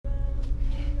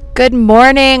Good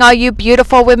morning, all you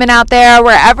beautiful women out there,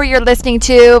 wherever you're listening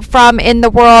to from in the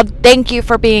world. Thank you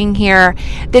for being here.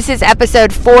 This is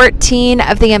episode 14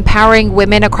 of the Empowering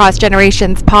Women Across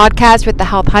Generations podcast with the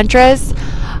Health Huntress.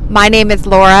 My name is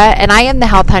Laura, and I am the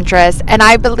Health Huntress, and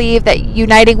I believe that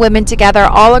uniting women together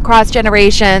all across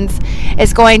generations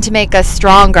is going to make us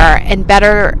stronger and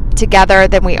better together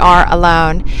than we are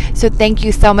alone. So thank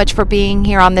you so much for being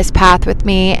here on this path with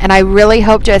me, and I really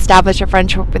hope to establish a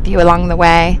friendship with you along the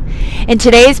way. In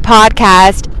today's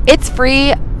podcast, it's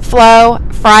Free Flow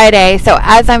Friday. So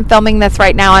as I'm filming this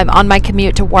right now, I'm on my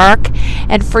commute to work,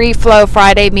 and Free Flow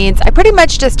Friday means I pretty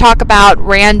much just talk about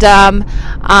random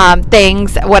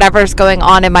things, whatever's going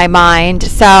on in my mind.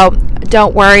 So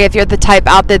don't worry if you're the type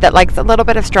out there that likes a little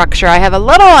bit of structure. I have a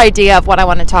little idea of what I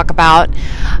want to talk about.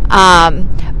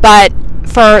 But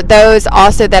for those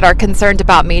also that are concerned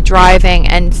about me driving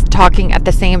and talking at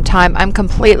the same time, I'm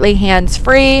completely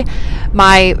hands-free.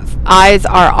 My eyes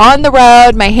are on the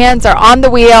road, my hands are on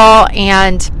the wheel,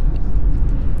 and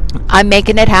I'm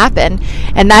making it happen.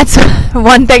 And that's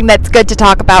one thing that's good to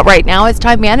talk about right now is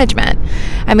time management.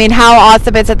 I mean, how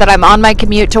awesome is it that I'm on my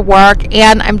commute to work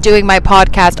and I'm doing my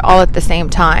podcast all at the same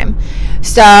time?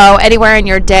 So anywhere in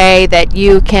your day that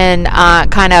you can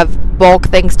kind of bulk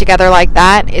things together like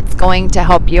that, it's going to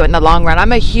help you in the long run.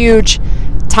 I'm a huge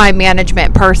time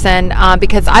management person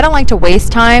because I don't like to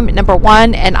waste time, number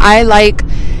one, and I like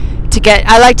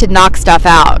to knock stuff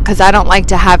out because I don't like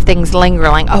to have things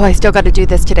lingering. Oh, I still got to do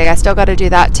this today. I still got to do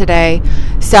that today.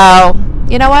 So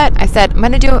you know what? I said I'm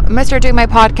gonna start doing my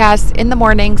podcasts in the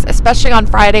mornings, especially on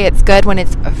Friday. It's good when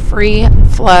it's a Free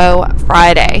Flow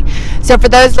Friday. So for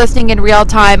those listening in real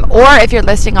time, or if you're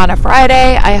listening on a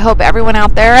Friday, I hope everyone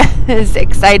out there is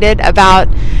excited about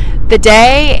the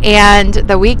day and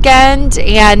the weekend.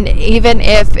 And even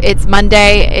if it's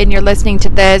Monday and you're listening to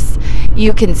this,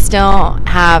 you can still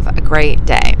have a great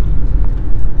day.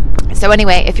 So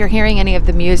anyway, if you're hearing any of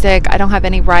the music, I don't have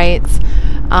any rights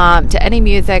to any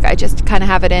music. I just kind of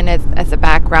have it in as a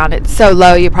background. It's so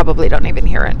low you probably don't even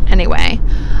hear it anyway.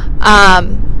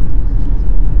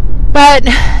 But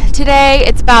today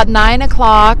it's about 9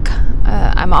 o'clock.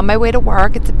 I'm on my way to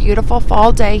work. It's a beautiful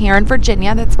fall day here in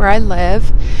Virginia. That's where I live.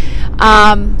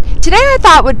 Today I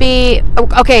thought would be,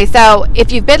 okay, so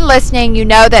if you've been listening, you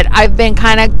know that I've been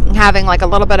kind of having like a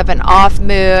little bit of an off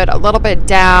mood, a little bit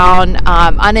down,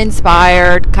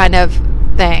 uninspired kind of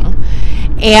thing.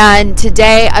 And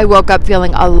today I woke up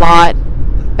feeling a lot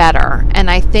better.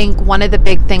 And I think one of the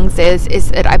big things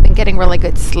is that I've been getting really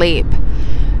good sleep.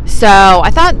 So I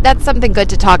thought that's something good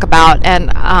to talk about.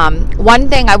 And one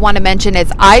thing I want to mention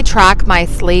is I track my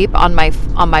sleep on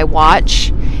my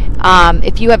watch.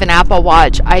 If you have an Apple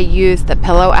Watch, I use the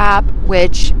Pillow app,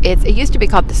 which it used to be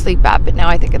called the Sleep app, but now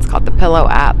I think it's called the Pillow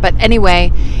app. But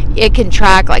anyway, it can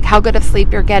track like how good of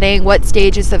sleep you're getting, what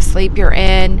stages of sleep you're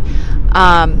in,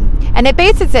 and it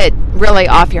bases it really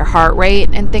off your heart rate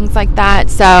and things like that.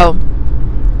 So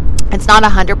it's not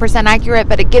 100% accurate,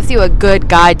 but it gives you a good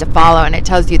guide to follow, and it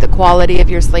tells you the quality of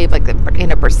your sleep, like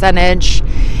in a percentage,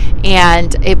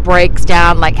 and it breaks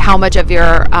down like how much of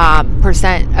your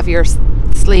percent of your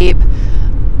sleep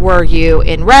were you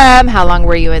in REM, how long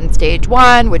were you in stage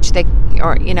 1, in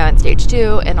stage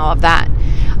 2, and all of that.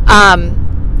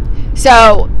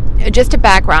 So just to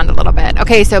background a little bit.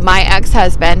 Okay, so my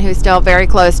ex-husband, who's still very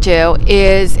close to,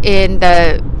 is in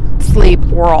the sleep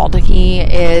world. He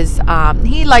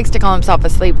likes to call himself a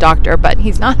sleep doctor, but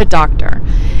he's not a doctor.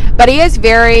 But he is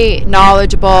very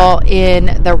knowledgeable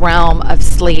in the realm of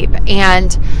sleep.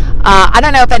 And I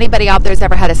don't know if anybody out there has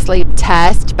ever had a sleep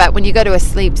test, but when you go to a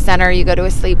sleep center, you go to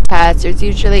a sleep test,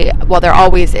 there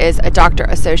always is a doctor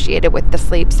associated with the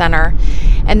sleep center.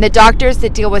 And the doctors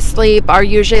that deal with sleep are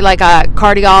usually like a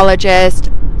cardiologist,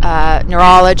 a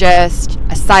neurologist,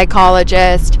 a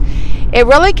psychologist. It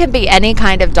really can be any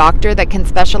kind of doctor that can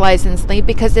specialize in sleep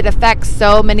because it affects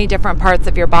so many different parts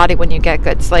of your body when you get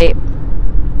good sleep,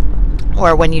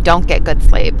 or when you don't get good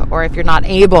sleep, or if you're not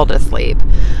able to sleep.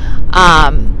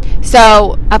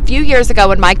 So a few years ago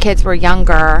when my kids were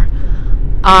younger,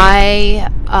 I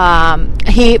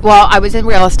was in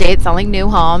real estate selling new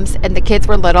homes, and the kids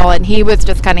were little, and he was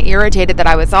just kind of irritated that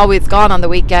I was always gone on the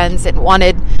weekends and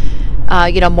wanted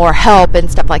more help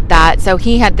and stuff like that. So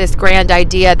he had this grand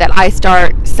idea that I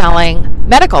start selling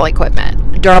medical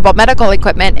equipment, durable medical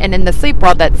equipment, and in the sleep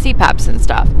world, that's CPAPs and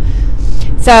stuff.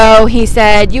 So he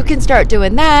said, you can start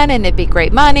doing that, and it'd be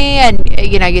great money, and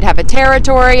you'd have a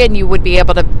territory, and you would be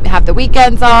able to have the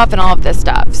weekends off and all of this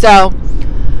stuff. So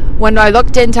when I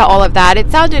looked into all of that,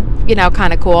 it sounded,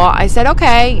 kind of cool. I said,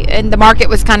 okay. And the market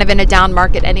was kind of in a down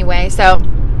market anyway. So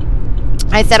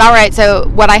I said, all right, so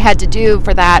what I had to do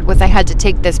for that was I had to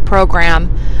take this program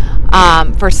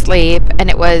for sleep, and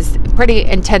it was a pretty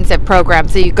intensive program.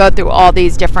 So you go through all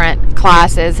these different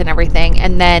classes and everything,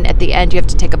 and then at the end you have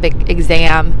to take a big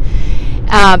exam.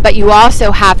 But you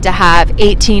also have to have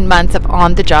 18 months of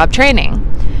on-the-job training.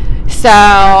 So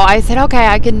I said, okay,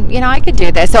 I can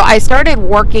do this. So I started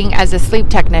working as a sleep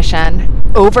technician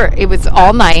it was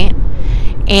all night,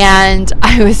 and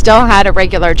I still had a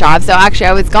regular job. So actually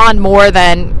I was gone more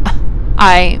than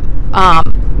I,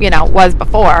 was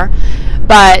before,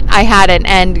 but I had an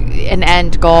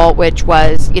end goal, which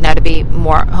was, to be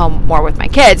more with my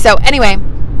kids. So anyway,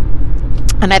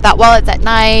 and I thought, well, it's at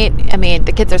night. I mean,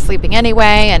 the kids are sleeping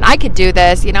anyway, and I could do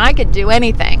this, I could do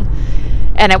anything.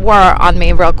 And it wore on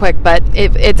me real quick, but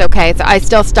it's okay. So I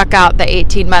still stuck out the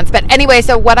 18 months. But anyway,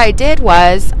 so what I did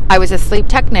was I was a sleep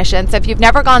technician. So if you've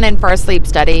never gone in for a sleep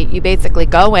study, you basically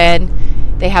go in.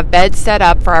 They have beds set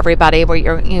up for everybody where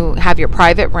you have your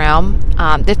private room.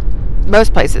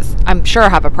 Most places, I'm sure,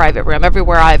 have a private room.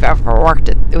 Everywhere I've ever worked,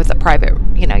 it was a private,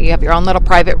 you have your own little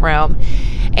private room.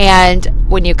 And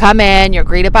when you come in, you're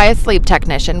greeted by a sleep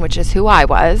technician, which is who I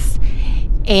was.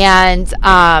 And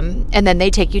then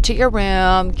they take you to your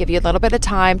room, give you a little bit of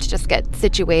time to just get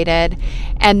situated,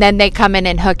 and then they come in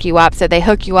and hook you up. So they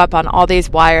hook you up on all these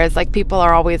wires. Like, people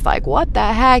are always like, what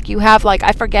the heck? You have, like,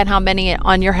 I forget how many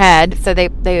on your head. So they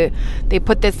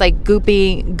put this like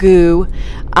goopy goo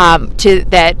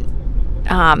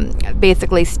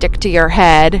basically stick to your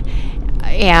head,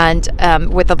 and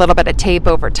with a little bit of tape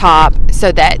over top,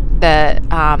 so that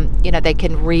they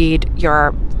can read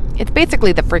your. It's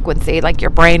basically the frequency, like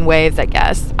your brain waves, I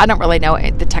guess. I don't really know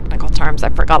the technical terms. I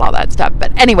forgot all that stuff.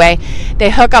 But anyway, they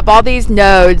hook up all these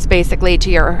nodes basically to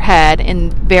your head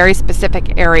in very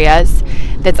specific areas.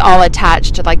 That's all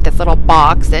attached to like this little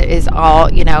box that is all,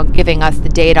 giving us the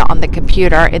data on the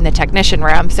computer in the technician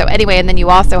room. So anyway, and then you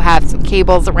also have some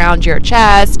cables around your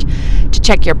chest to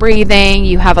check your breathing.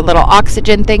 You have a little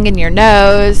oxygen thing in your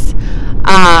nose.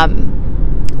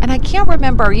 And I can't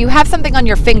remember. You have something on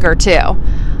your finger too.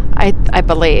 I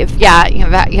believe. Yeah, you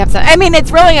have some. I mean, it's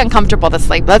really uncomfortable to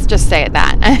sleep. Let's just say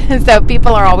that. So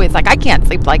people are always like, I can't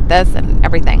sleep like this and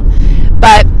everything.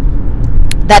 But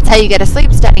that's how you get a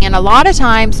sleep study. And a lot of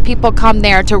times people come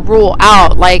there to rule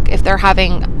out, like if they're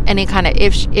having any kind of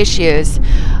issues,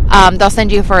 they'll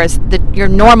send you your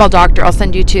normal doctor will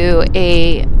send you to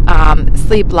a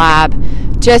sleep lab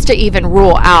just to even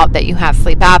rule out that you have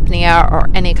sleep apnea or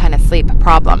any kind of sleep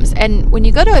problems. And when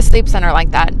you go to a sleep center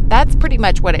like that, that's pretty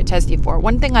much what it tests you for.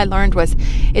 One thing I learned was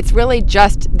it's really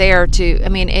just there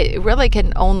it really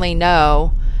can only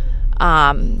know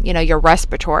your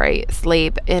respiratory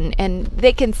sleep, and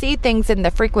they can see things in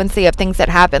the frequency of things that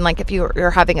happen. Like if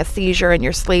you're having a seizure in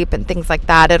your sleep and things like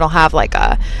that, it'll have like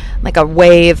a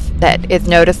wave that is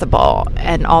noticeable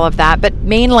and all of that. But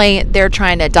mainly they're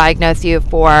trying to diagnose you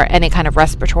for any kind of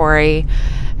respiratory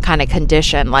kind of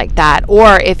condition like that.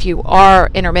 Or if you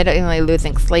are intermittently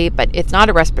losing sleep, but it's not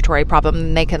a respiratory problem,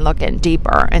 then they can look in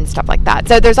deeper and stuff like that.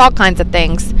 So there's all kinds of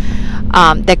things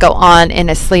that go on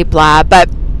in a sleep lab.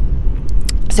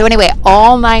 So anyway,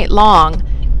 all night long,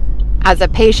 as a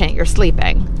patient, you're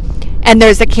sleeping, and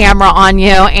there's a camera on you,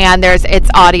 and it's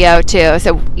audio too.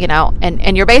 So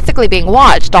and you're basically being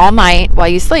watched all night while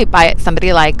you sleep by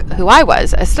somebody like who I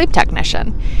was, a sleep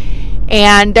technician,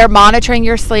 and they're monitoring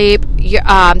your sleep.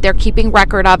 They're keeping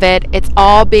record of it. It's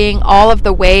all of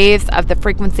the waves of the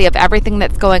frequency of everything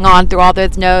that's going on through all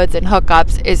those nodes and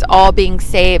hookups is all being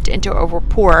saved into a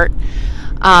report.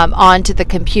 Onto the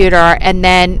computer, and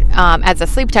then as a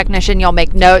sleep technician, you'll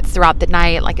make notes throughout the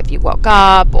night, like if you woke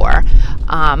up or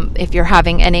if you're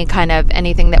having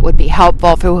anything that would be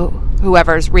helpful for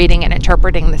whoever's reading and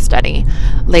interpreting the study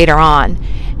later on.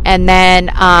 And then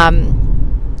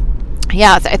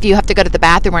so if you have to go to the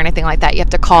bathroom or anything like that, you have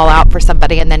to call out for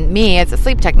somebody, and then me as a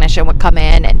sleep technician would come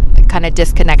in and kind of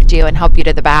disconnect you and help you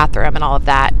to the bathroom and all of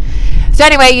that. So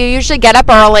anyway, you usually get up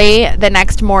early the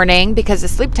next morning because the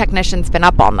sleep technician's been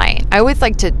up all night. I always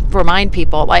like to remind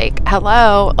people, like,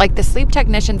 hello, like the sleep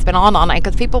technician's been on all night,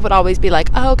 because people would always be like,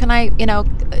 oh, can I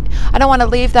don't want to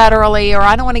leave that early, or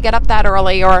I don't want to get up that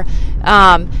early, or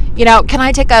can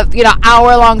I take a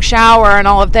hour-long shower and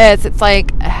all of this? It's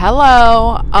like,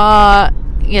 hello,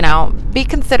 be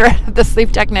considerate of the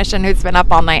sleep technician who's been up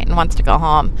all night and wants to go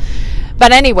home.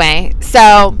 But anyway,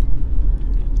 so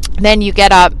then you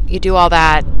get up, you do all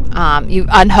that, you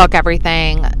unhook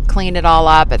everything, clean it all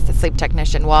up as the sleep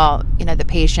technician while, the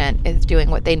patient is doing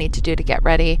what they need to do to get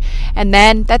ready. And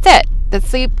then that's it. The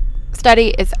sleep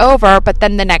study is over, but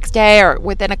then the next day or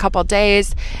within a couple of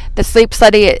days, the sleep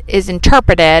study is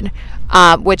interpreted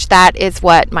which that is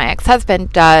what my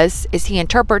ex-husband does, is he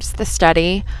interprets the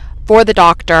study for the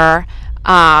doctor,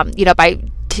 by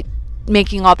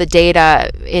making all the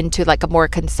data into like a more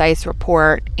concise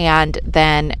report, and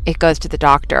then it goes to the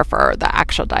doctor for the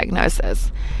actual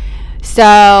diagnosis.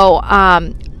 So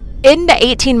in the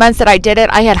 18 months that I did it,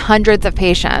 I had hundreds of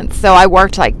patients. So I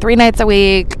worked like 3 nights a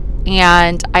week,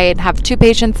 and I'd have 2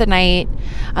 patients a night,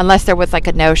 unless there was like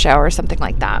a no-show or something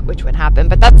like that, which would happen.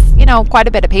 But that's, quite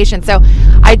a bit of patients. So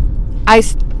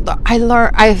I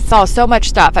learned, I saw so much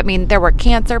stuff. I mean, there were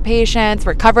cancer patients,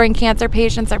 recovering cancer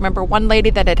patients. I remember one lady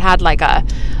that had like a,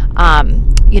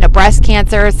 breast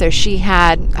cancer. So she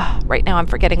had, right now I'm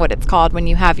forgetting what it's called when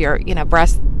you have your,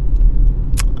 breast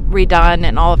redone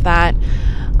and all of that.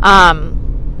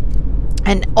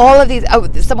 And all of these,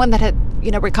 someone that had,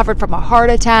 recovered from a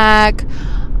heart attack.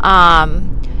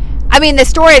 I mean, the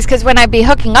stories, because when I'd be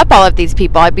hooking up all of these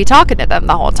people, I'd be talking to them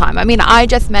the whole time. I mean, I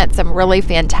just met some really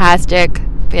fantastic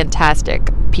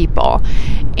people,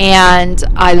 and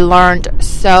I learned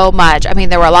so much. I mean,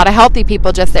 there were a lot of healthy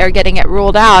people just there getting it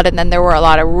ruled out, and then there were a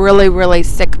lot of really, really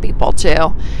sick people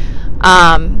too.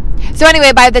 So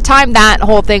anyway, by the time that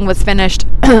whole thing was finished,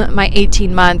 my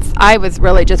 18 months, I was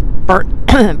really just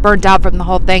burnt out from the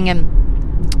whole thing, and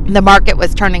the market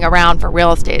was turning around for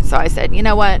real estate. So I said, you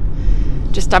know what?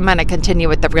 I'm going to continue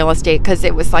with the real estate, because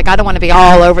it was like, I don't want to be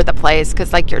all over the place,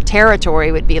 because like your territory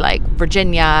would be like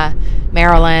Virginia,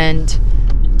 Maryland,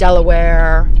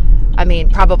 Delaware, I mean,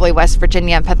 probably West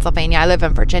Virginia and Pennsylvania. I live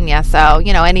in Virginia, so,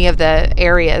 any of the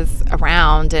areas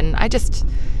around. And I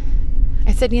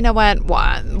said, you know what,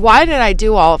 why did I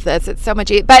do all of this? It's so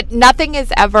much, but nothing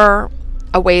is ever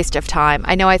a waste of time.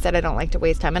 I know I said I don't like to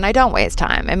waste time, and I don't waste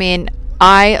time. I mean,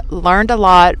 I learned a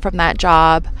lot from that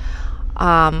job.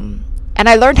 And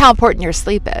I learned how important your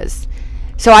sleep is.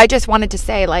 So I just wanted to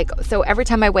say, so every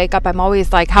time I wake up, I'm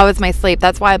always like, how is my sleep?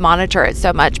 That's why I monitor it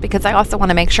so much, because I also want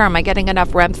to make sure, am I getting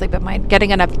enough REM sleep? Am I getting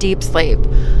enough deep sleep?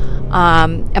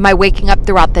 Am I waking up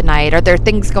throughout the night? Are there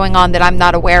things going on that I'm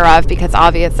not aware of, because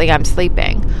obviously I'm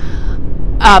sleeping?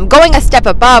 Going a step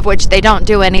above, which they don't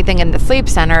do anything in the sleep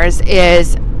centers,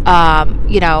 is,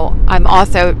 I'm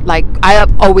also I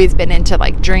have always been into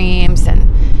dreams,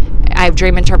 and I have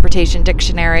dream interpretation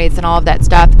dictionaries and all of that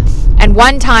stuff. And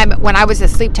one time when I was a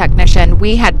sleep technician,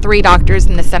 we had 3 doctors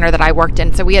in the center that I worked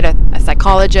in. So we had a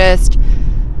psychologist,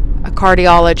 a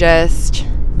cardiologist,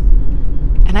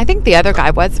 and I think the other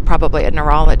guy was probably a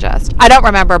neurologist. I don't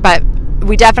remember, but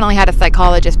we definitely had a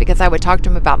psychologist, because I would talk to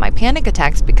him about my panic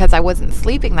attacks, because I wasn't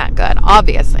sleeping that good.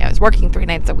 Obviously, I was working 3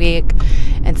 nights a week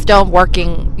and still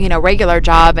working, regular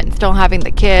job, and still having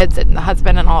the kids and the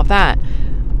husband and all of that.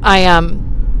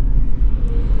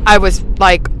 I was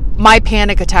my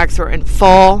panic attacks were in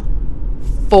full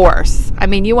force. I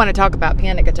mean, you want to talk about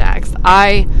panic attacks.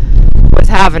 I was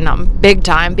having them big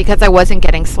time, because I wasn't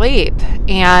getting sleep,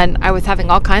 and I was having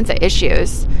all kinds of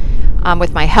issues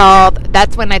with my health.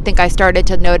 That's when I think I started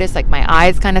to notice my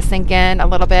eyes kind of sink in a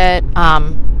little bit,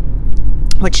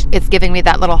 which is giving me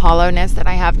that little hollowness that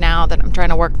I have now that I'm trying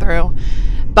to work through.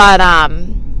 But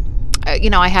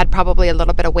I had probably a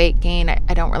little bit of weight gain.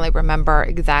 I don't really remember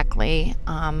exactly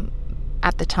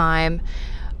at the time,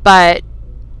 but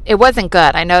it wasn't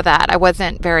good. I know that. I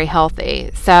wasn't very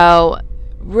healthy. So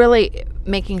really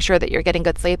making sure that you're getting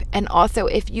good sleep. And also,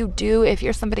 if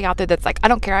you're somebody out there that's I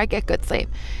don't care, I get good sleep,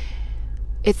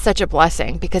 it's such a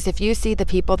blessing, because if you see the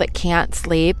people that can't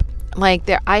sleep,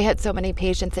 I had so many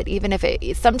patients that even if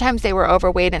sometimes they were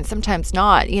overweight and sometimes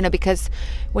not, because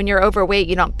when you're overweight,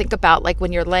 you don't think about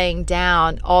when you're laying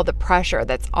down, all the pressure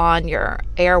that's on your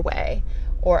airway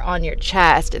or on your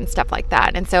chest and stuff like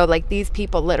that. And so these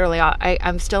people literally,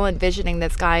 I'm still envisioning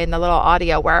this guy in the little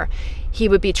audio where he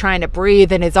would be trying to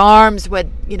breathe and his arms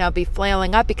would, be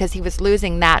flailing up, because he was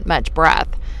losing that much breath.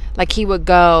 He would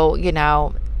go,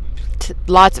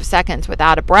 lots of seconds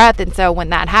without a breath. And so when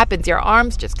that happens, your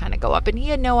arms just kind of go up, and he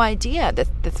had no idea that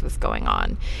this was going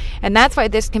on. And that's why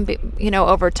this can be,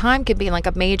 over time can be a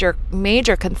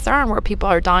major concern, where people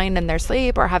are dying in their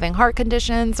sleep or having heart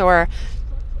conditions or,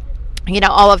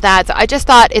 all of that. So I just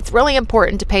thought it's really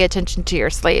important to pay attention to your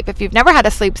sleep. If you've never had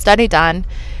a sleep study done,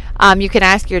 you can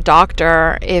ask your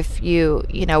doctor if you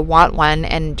want one,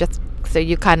 and just so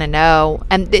you kind of know.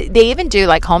 And they even do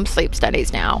home sleep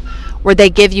studies now, where they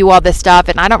give you all this stuff,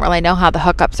 and I don't really know how the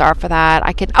hookups are for that.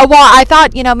 I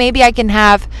thought, maybe I can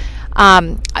have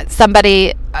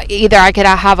somebody, either I could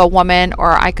have a woman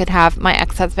or I could have my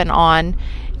ex-husband on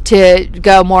to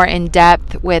go more in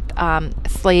depth with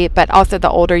sleep. But also, the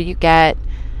older you get,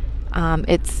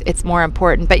 it's more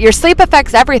important. But your sleep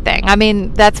affects everything. I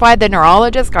mean, that's why the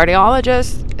neurologists,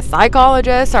 cardiologists,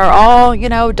 psychologists are all,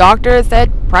 doctors that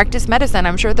practice medicine.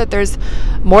 I'm sure that there's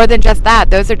more than just that.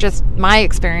 Those are just my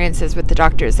experiences with the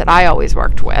doctors that I always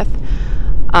worked with.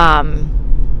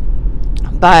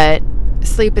 But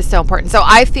sleep is so important. So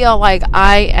I feel like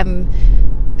I am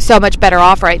so much better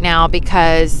off right now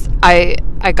because I've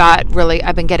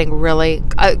been getting really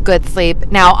good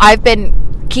sleep. Now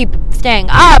keep staying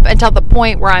up until the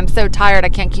point where I'm so tired I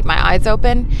can't keep my eyes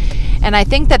open. And I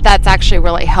think that that's actually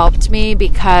really helped me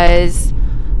because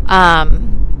then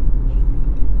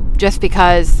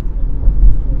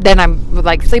I'm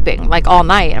like sleeping like all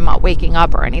night. I'm not waking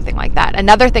up or anything like that.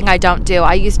 Another thing I don't do,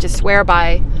 I used to swear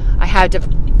by, I had to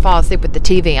fall asleep with the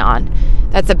TV on.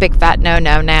 That's a big fat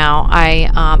no-no now.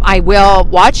 I will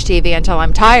watch TV until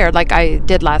I'm tired like I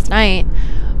did last night,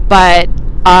 but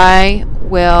I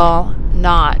will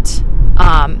not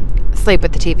sleep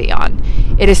with the TV on.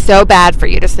 It is so bad for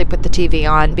you to sleep with the TV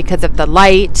on because of the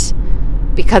light,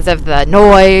 because of the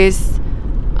noise,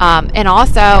 and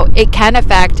also it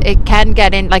can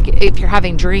get in, like if you're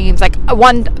having dreams. Like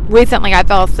recently I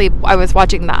fell asleep, I was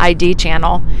watching the ID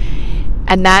channel,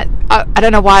 and that I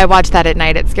don't know why I watched that at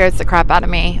night. It scares the crap out of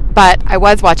me, but I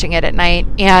was watching it at night,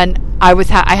 and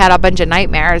I had a bunch of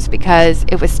nightmares because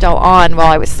it was still on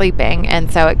while I was sleeping,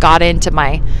 and so it got into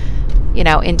my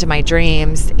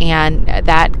dreams, and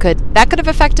that could have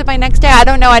affected my next day. I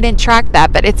don't know. I didn't track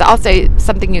that, but it's also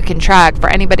something you can track for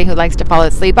anybody who likes to fall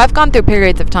asleep. I've gone through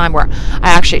periods of time where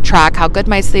I actually track how good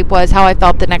my sleep was, how I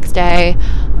felt the next day.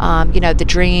 The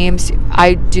dreams.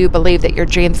 I do believe that your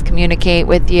dreams communicate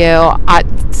with you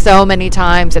so many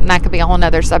times, and that could be a whole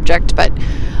nother subject, but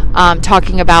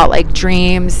talking about like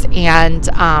dreams, and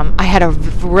I had a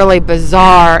really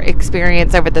bizarre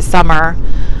experience over the summer.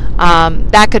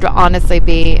 That could honestly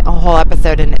be a whole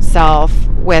episode in itself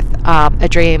with a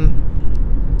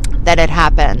dream that had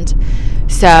happened.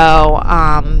 So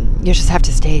you just have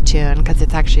to stay tuned because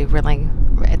it's actually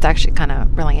kind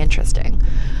of really interesting.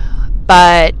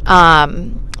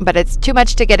 But it's too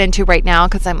much to get into right now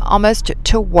because I'm almost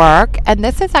to work, and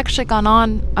this has actually gone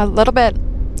on a little bit,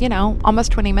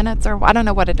 almost 20 minutes, or I don't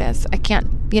know what it is. I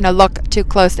can't, look too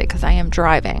closely because I am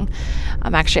driving.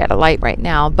 I'm actually at a light right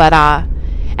now, but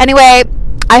anyway,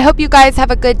 I hope you guys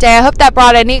have a good day. I hope that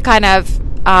brought any kind of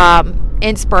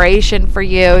inspiration for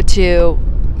you to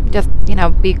just,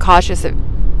 be conscious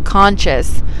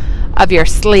of your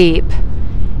sleep,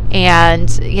 and,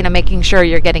 making sure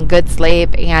you're getting good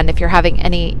sleep. And if you're having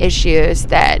any issues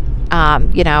that,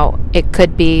 it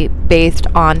could be based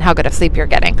on how good of sleep you're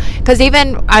getting. Because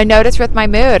even I noticed with my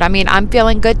mood, I'm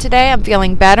feeling good today. I'm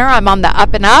feeling better. I'm on the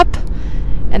up and up,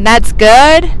 and that's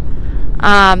good.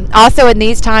 Also in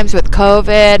these times with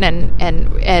COVID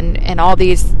and all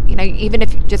these, even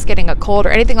if you're just getting a cold or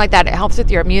anything like that, it helps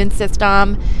with your immune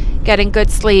system, getting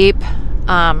good sleep.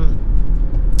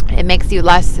 It makes you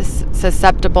less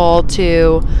susceptible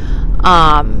to,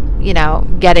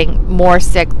 getting more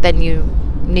sick than you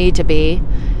need to be.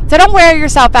 So don't wear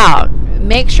yourself out.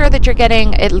 Make sure that you're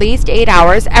getting at least 8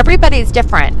 hours. Everybody's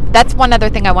different. That's one other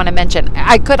thing I want to mention.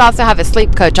 I could also have a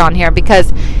sleep coach on here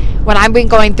because when I've been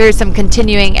going through some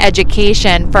continuing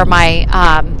education for my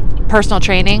personal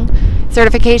training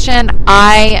certification,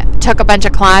 I took a bunch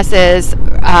of classes,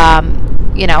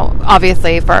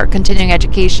 obviously for continuing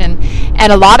education,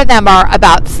 and a lot of them are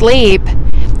about sleep,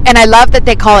 and I love that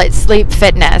they call it sleep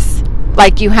fitness.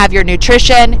 Like you have your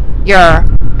nutrition, your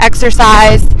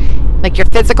exercise, like your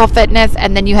physical fitness,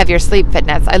 and then you have your sleep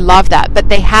fitness. I love that. But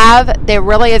there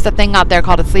really is a thing out there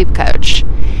called a sleep coach.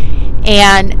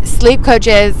 And sleep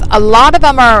coaches, a lot of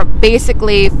them are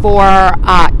basically for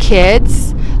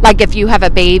kids, like if you have a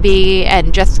baby,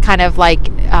 and just kind of like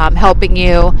helping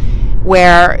you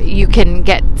where you can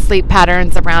get sleep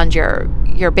patterns around your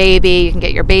baby. You can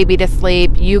get your baby to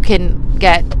sleep. You can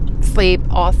get sleep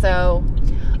also.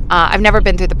 I've never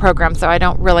been through the program, so I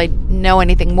don't really know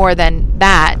anything more than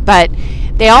that. But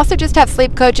they also just have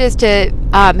sleep coaches to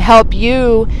help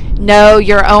you know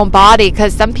your own body,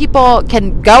 because some people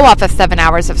can go off of 7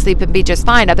 hours of sleep and be just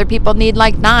fine. Other people need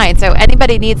like 9. So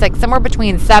anybody needs like somewhere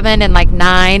between 7 and like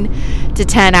 9 to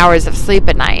 10 hours of sleep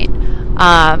a night.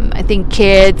 I think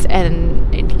kids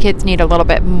need a little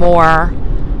bit more.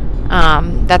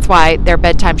 That's why their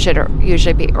bedtime should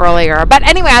usually be earlier. But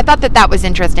anyway, I thought that was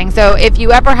interesting. So if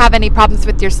you ever have any problems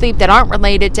with your sleep that aren't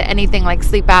related to anything like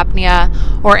sleep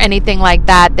apnea or anything like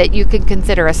that, that you can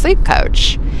consider a sleep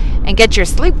coach and get your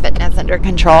sleep fitness under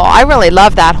control. I really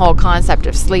love that whole concept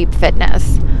of sleep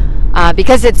fitness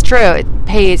because it's true.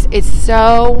 It's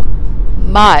so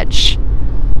much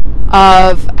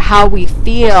of how we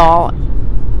feel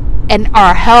and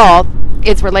our health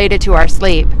is related to our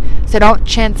sleep. So don't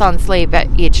chintz on sleep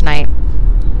each night.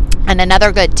 And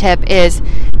another good tip is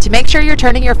to make sure you're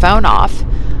turning your phone off.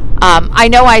 I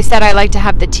know I said I like to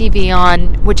have the TV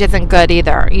on, which isn't good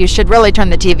either. You should really turn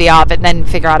the TV off and then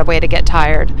figure out a way to get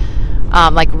tired,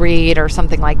 like read or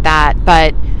something like that.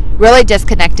 But really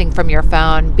disconnecting from your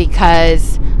phone,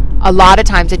 because a lot of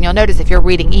times, and you'll notice if you're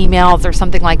reading emails or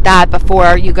something like that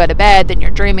before you go to bed, then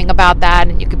you're dreaming about that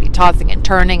and you could be tossing and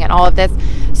turning and all of this.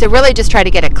 So really just try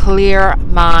to get a clear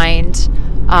mind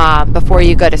before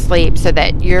you go to sleep, so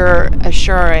that you're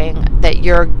assuring that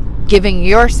you're giving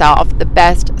yourself the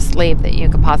best sleep that you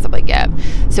could possibly give.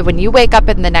 So when you wake up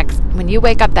that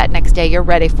next day, you're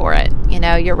ready for it.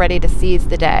 You're ready to seize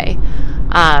the day.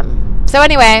 So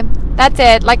anyway, that's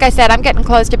it. Like I said, I'm getting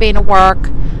close to being at work.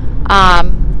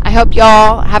 I hope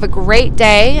y'all have a great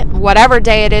day, whatever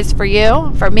day it is for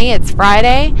you. For me, it's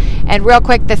Friday. And real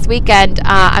quick, this weekend,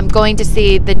 I'm going to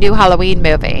see the new Halloween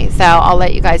movie. So I'll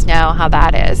let you guys know how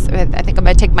that is. I think I'm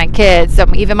going to take my kids, so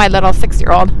even my little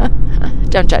 6-year-old.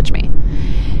 Don't judge me.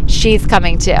 She's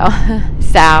coming too.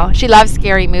 So she loves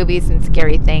scary movies and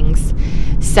scary things.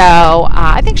 So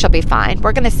I think she'll be fine.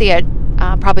 We're going to see it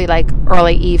probably like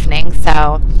early evening,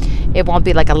 so it won't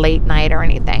be like a late night or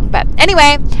anything. But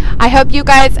anyway, I hope you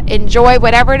guys enjoy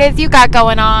whatever it is you got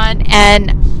going on.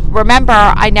 And remember,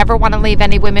 I never want to leave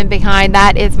any women behind.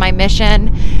 That is my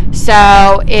mission.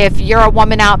 So if you're a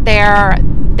woman out there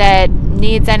that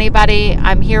needs anybody,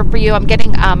 I'm here for you. I'm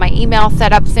getting my email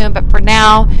set up soon, but for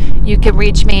now, you can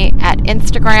reach me at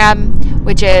Instagram,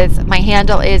 which is, my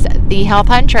handle is The Health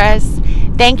Huntress.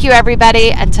 Thank you,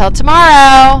 everybody. Until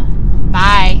tomorrow.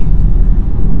 Bye.